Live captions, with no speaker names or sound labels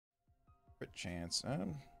Crit chance. I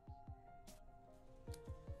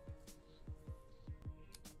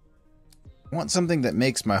want something that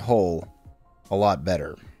makes my hull a lot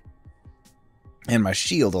better. And my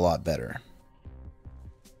shield a lot better.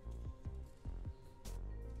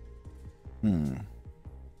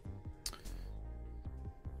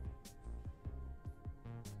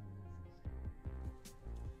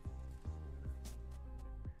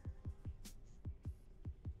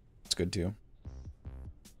 It's good too.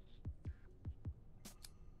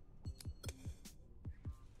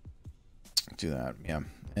 Do that, yeah.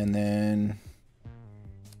 And then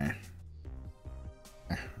all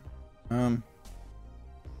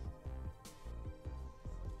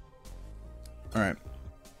right.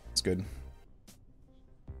 That's good.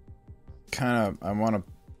 Kind of I want to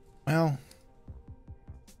well,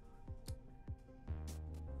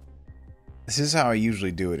 this is how I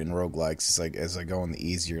usually do it in roguelikes. It's like as I go on the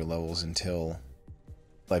easier levels until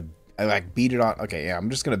I like beat it on. Okay, yeah,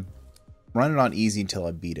 I'm just going to run it on easy until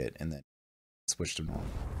I beat it and then switch to normal.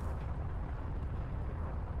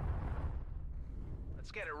 Let's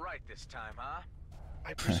get it right this time, huh?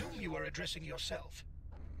 I presume you are addressing yourself.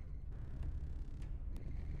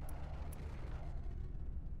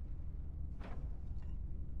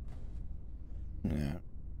 Yeah.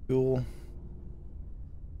 Cool.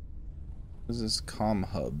 What is this comm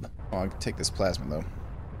hub? Oh, I can take this plasma though.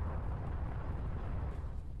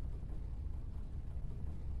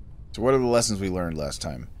 So what are the lessons we learned last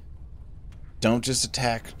time? Don't just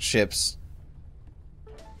attack ships.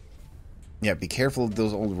 Yeah, be careful of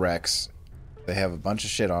those old wrecks. They have a bunch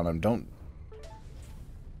of shit on them. Don't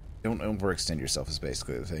overextend yourself is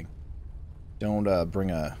basically the thing. Don't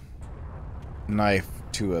bring a knife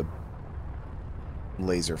to a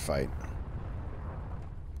laser fight.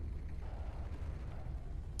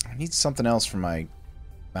 I need something else for my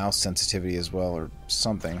mouse sensitivity as well, or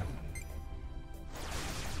something.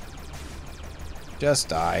 Just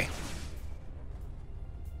die.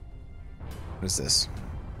 What is this?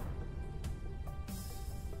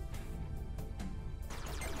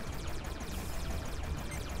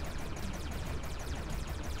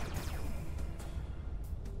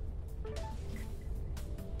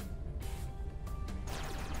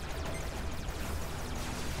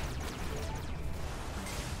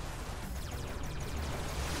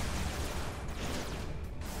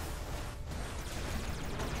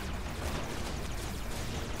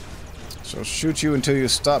 So shoot you until you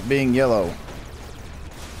stop being yellow.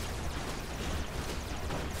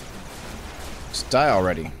 Just die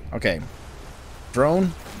already. Okay.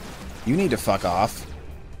 Drone, you need to fuck off.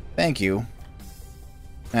 Thank you.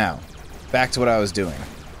 Now, back to what I was doing.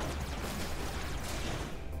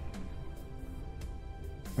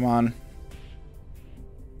 Come on.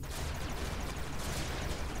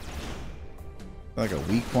 Like a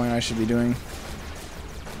weak point I should be doing.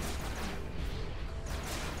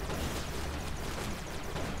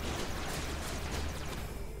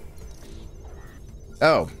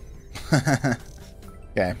 Oh.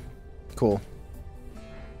 Okay. Cool.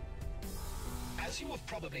 As you have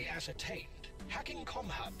probably ascertained, hacking comm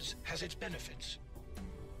hubs has its benefits.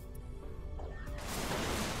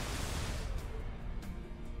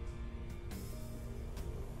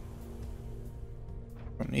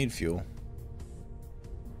 Don't need fuel.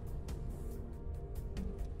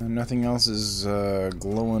 And nothing else is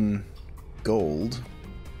glowing gold.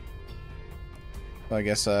 So I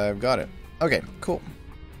guess I've got it. Okay, cool.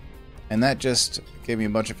 And that just gave me a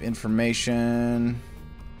bunch of information.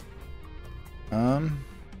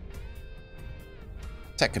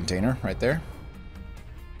 Tech container right there.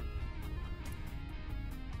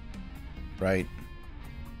 Right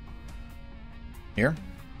here.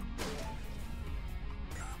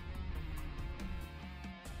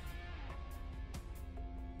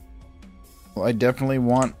 Well, I definitely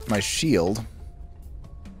want my shield.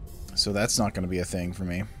 So that's not going to be a thing for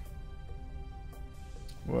me.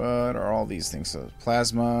 What are all these things? So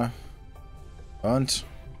plasma, bunt,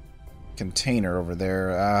 container over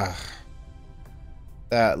there.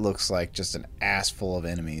 That looks like just an ass full of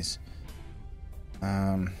enemies.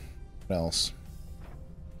 What else?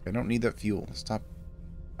 I don't need that fuel. Stop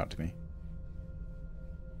out to me.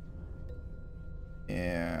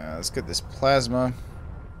 Yeah, let's get this plasma.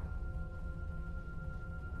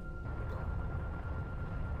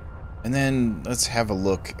 And then let's have a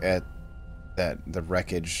look at the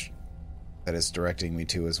wreckage that it's directing me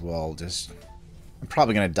to as well. Just, I'm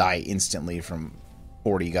probably gonna die instantly from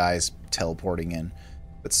 40 guys teleporting in,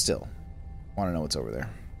 but still, want to know what's over there.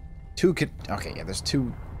 Okay, yeah, there's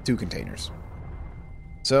two containers.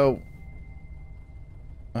 So,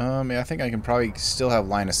 yeah, I think I can probably still have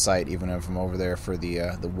line of sight even if I'm over there for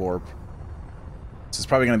the warp. This is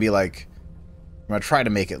probably going to be like... I'm going to try to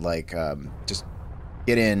make it like, just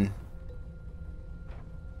get in.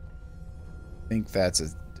 I think that's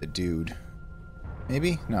a dude.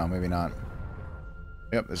 Maybe? No, maybe not.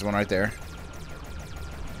 Yep, there's one right there.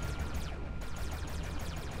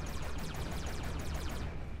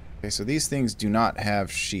 Okay, so these things do not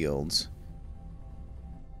have shields.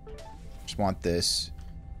 Just want this.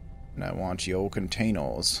 And I want your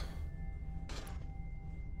containers.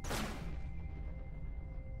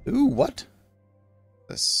 Ooh, what?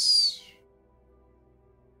 This...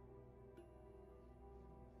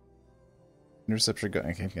 Interceptor gun.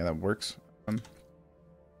 Okay, yeah, that works.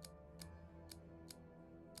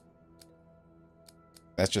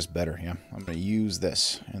 That's just better, yeah. I'm going to use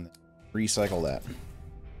this and recycle that.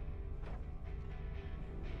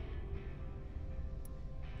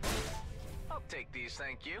 I'll take these,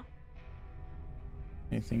 thank you.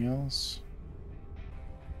 Anything else?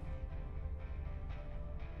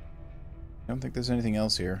 I don't think there's anything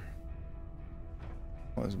else here.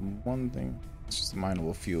 Well, there's one thing. It's just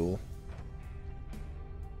mineable fuel.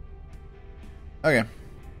 Okay.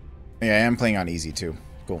 Yeah, I am playing on easy too.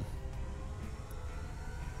 Cool.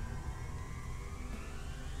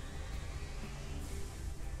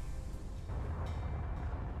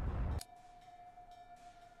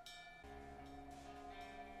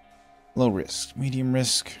 Low risk, medium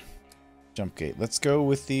risk, jump gate. Let's go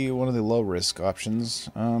with the one of the low risk options.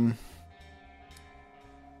 Why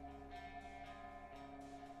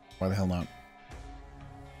the hell not?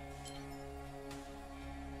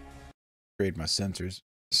 Upgrade my sensors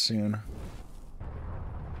soon.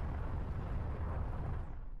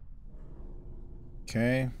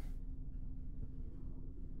 Okay.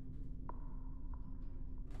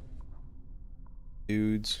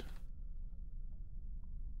 Dudes.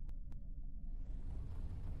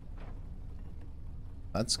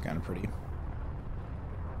 That's kind of pretty.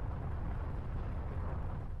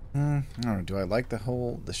 I don't know. Do I like the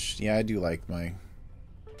whole... yeah, I do like my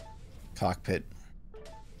cockpit.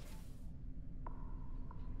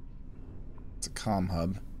 It's a comm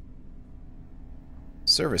hub.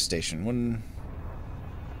 Service station.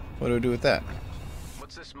 What do I do with that?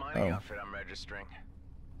 What's this mining outfit I'm registering?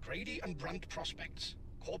 Grady and Brunt Prospects.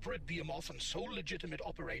 Corporate behemoth and sole legitimate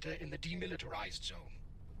operator in the demilitarized zone.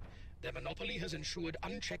 Their monopoly has ensured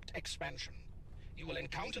unchecked expansion. You will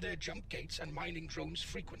encounter their jump gates and mining drones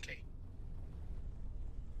frequently.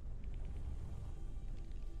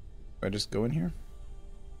 Do I just go in here?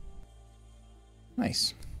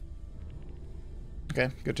 Nice. Okay,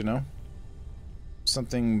 good to know.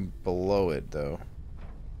 Something below it, though.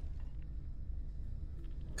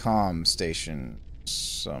 Comm station.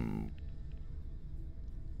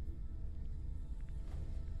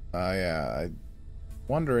 Yeah. I'm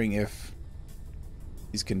wondering if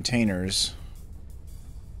these containers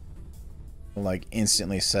will, like,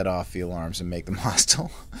 instantly set off the alarms and make them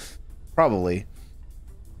hostile. Probably.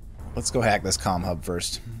 Let's go hack this comm hub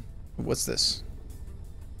first. What's this?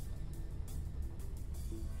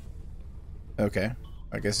 Okay.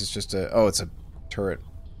 I guess it's just a... oh, it's a turret.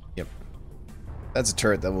 Yep. That's a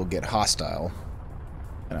turret that will get hostile.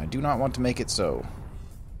 And I do not want to make it so.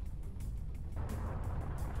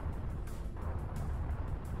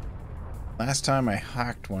 Last time I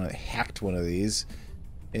hacked one of these,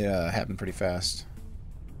 it happened pretty fast.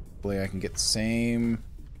 Hopefully I can get the same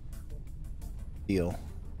deal.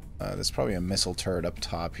 There's probably a missile turret up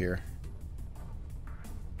top here.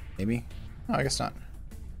 Maybe? Oh, I guess not.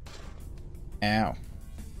 Ow.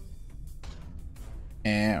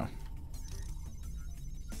 Ow.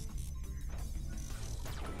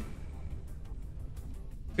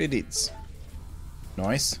 Credits.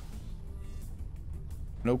 Nice.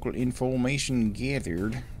 Local information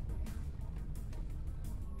gathered.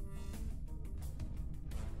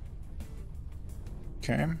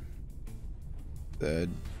 Okay. The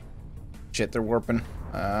shit, they're warping.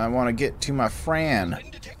 I want to get to my Fran.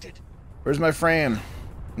 Where's my Fran?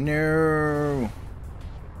 No.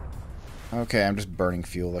 Okay, I'm just burning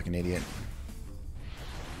fuel like an idiot.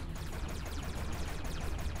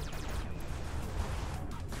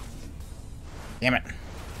 Damn it.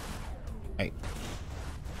 Hey.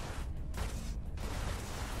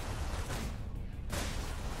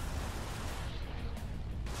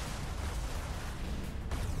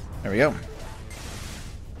 There we go.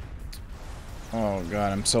 Oh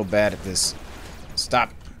god, I'm so bad at this.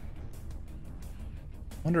 Stop.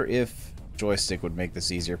 Wonder if joystick would make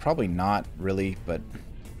this easier. Probably not, really, but...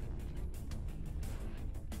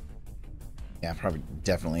 yeah, probably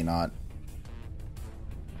definitely not.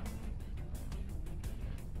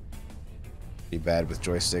 Pretty bad with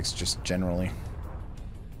joysticks, just generally.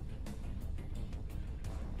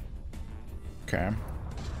 Okay.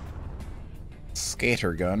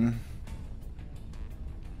 Skater gun.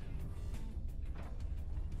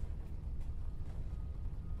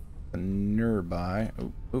 Nearby.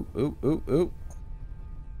 Ooh, ooh, ooh, ooh, ooh.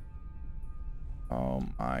 Oh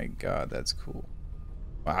my god, that's cool.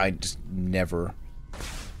 I just never...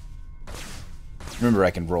 Remember,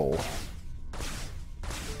 I can roll.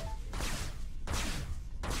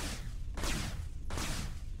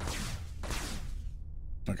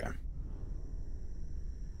 Okay.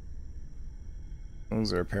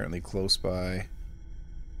 Those are apparently close by.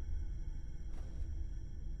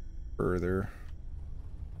 Further.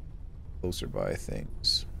 Closer by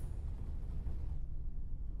things.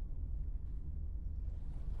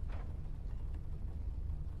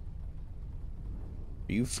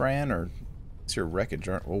 Are you Fran, or is your wreckage?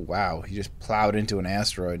 Oh wow, he just plowed into an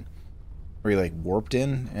asteroid. Where he like warped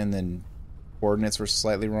in and then coordinates were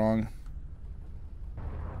slightly wrong.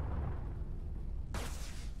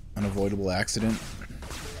 Unavoidable accident.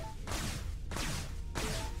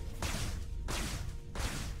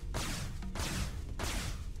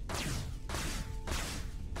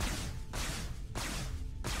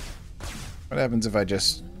 What happens if I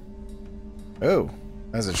just... Oh,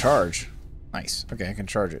 that's a charge. Nice. Okay, I can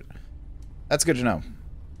charge it. That's good to know.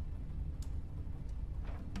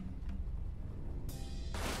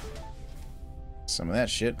 Some of that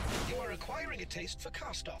shit. You are acquiring a taste for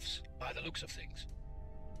cast-offs, by the looks of things.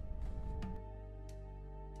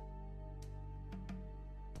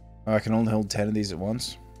 Oh, I can only hold 10 of these at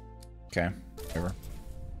once? Okay, whatever.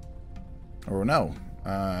 Or no,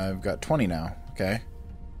 I've got 20 now. Okay.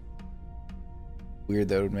 Weird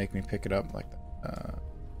that would make me pick it up like that.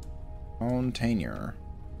 Container.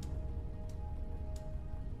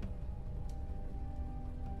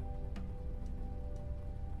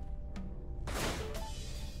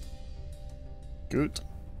 Good.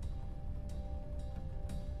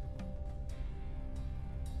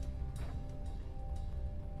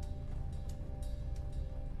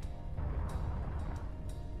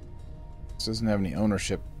 This doesn't have any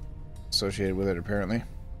ownership associated with it, apparently.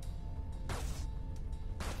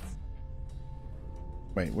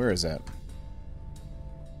 Wait, where is that?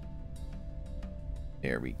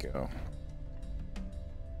 There we go.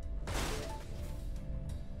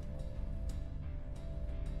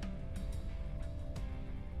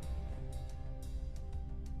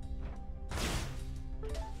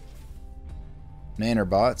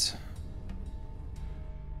 Nanobots.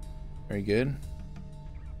 Very good.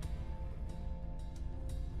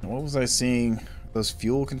 What was I seeing? Those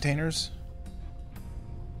fuel containers?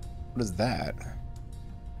 What is that?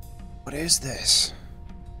 What is this?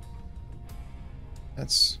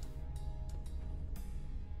 That's...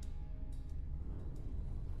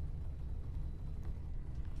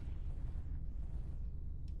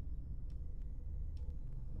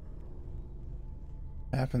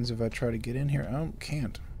 What happens if I try to get in here? Oh,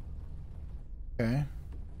 can't. Okay.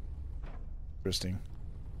 Interesting.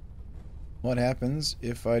 What happens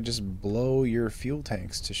if I just blow your fuel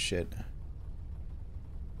tanks to shit?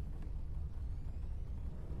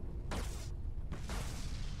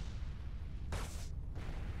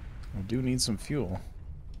 I do need some fuel.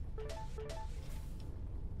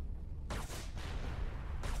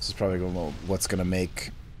 This is probably what's gonna make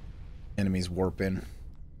enemies warp in.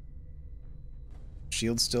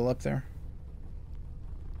 Shield still up there?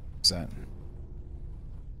 What's that?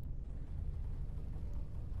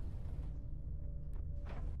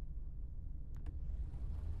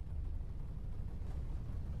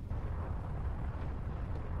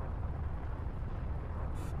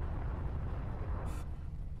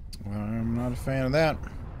 Well, I'm not a fan of that.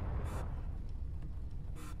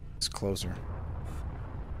 It's closer.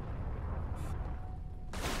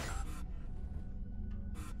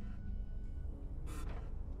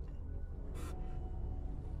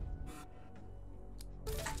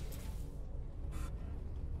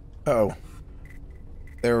 Uh-oh.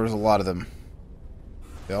 There was a lot of them.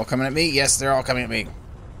 They all coming at me? Yes, they're all coming at me.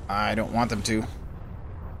 I don't want them to.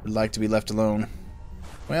 Would like to be left alone.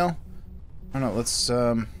 Well, I don't know, let's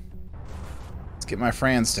get my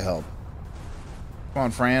Frans to help. Come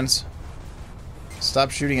on, Frans.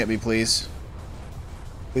 Stop shooting at me, please.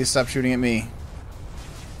 Please stop shooting at me.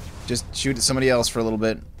 Just shoot at somebody else for a little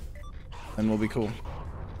bit. Then we'll be cool.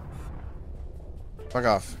 Fuck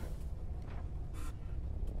off.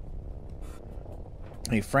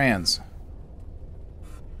 Hey, Frans.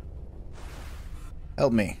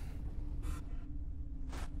 Help me.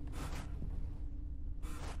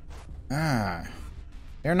 Ah.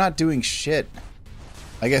 They're not doing shit.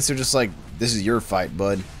 I guess they're just like, this is your fight,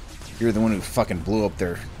 bud. You're the one who fucking blew up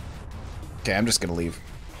there. Okay, I'm just gonna leave.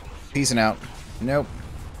 Peacing out. Nope.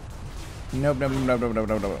 Nope, nope, nope, nope, nope,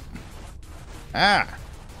 nope, nope. Ah!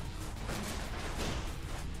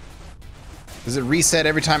 Does it reset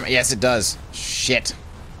every time? Yes, it does. Shit.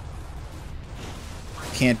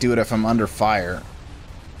 Can't do it if I'm under fire.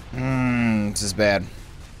 This is bad.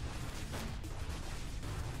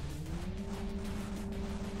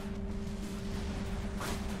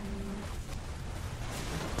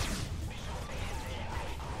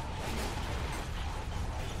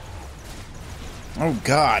 Oh,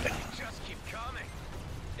 God. Just keep coming.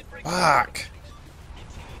 Fuck.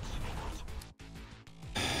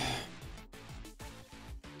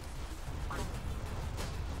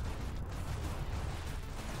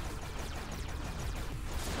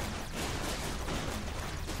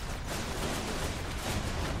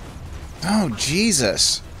 Oh,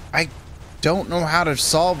 Jesus. I don't know how to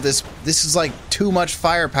solve this. This is like too much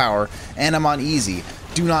firepower, and I'm on easy.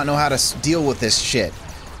 Do not know how to deal with this shit.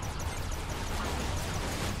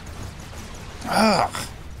 Ugh.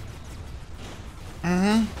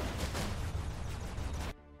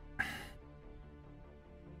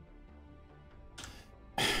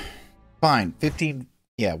 Fine. 15.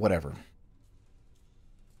 Yeah, whatever.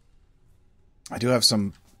 I do have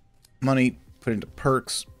some money put into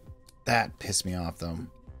perks. That pissed me off, though.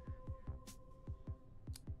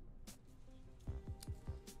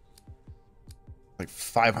 Like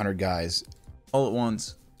 500 guys all at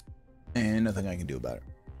once, and nothing I can do about it.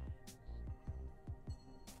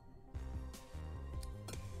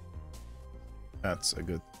 That's a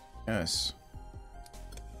good... Yes.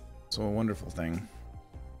 So a wonderful thing.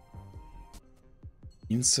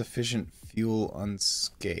 Insufficient fuel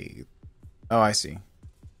unscathed. Oh, I see.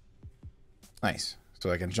 Nice. So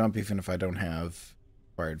I can jump even if I don't have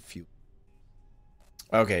required fuel.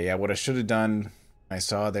 Okay, yeah, what I should have done, I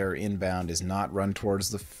saw their inbound, is not run towards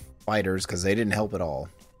the fighters, because they didn't help at all.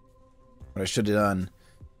 What I should have done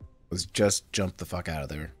was just jump the fuck out of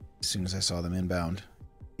there as soon as I saw them inbound.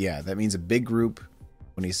 Yeah, that means a big group.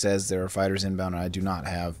 When he says there are fighters inbound, and I do not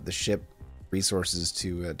have the ship resources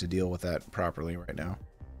to deal with that properly right now.